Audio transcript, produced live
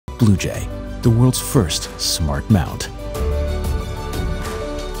Bluejay, the world's first smart mount.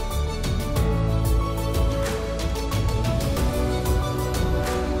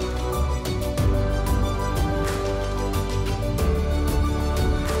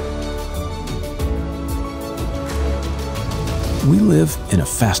 We live in a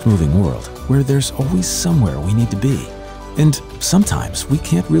fast-moving world where there's always somewhere we need to be, and sometimes we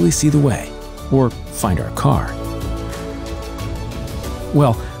can't really see the way or find our car.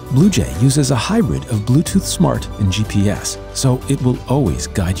 Well, Bluejay uses a hybrid of Bluetooth Smart and GPS, so it will always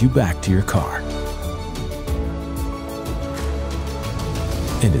guide you back to your car.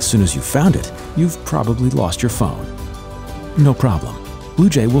 And as soon as you've found it, you've probably lost your phone. No problem.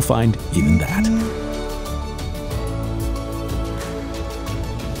 Bluejay will find even that.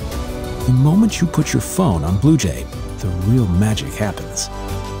 The moment you put your phone on Bluejay, the real magic happens.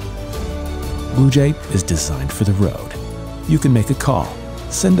 Bluejay is designed for the road. You can make a call,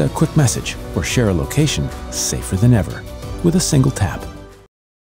 send a quick message, or share a location safer than ever with a single tap.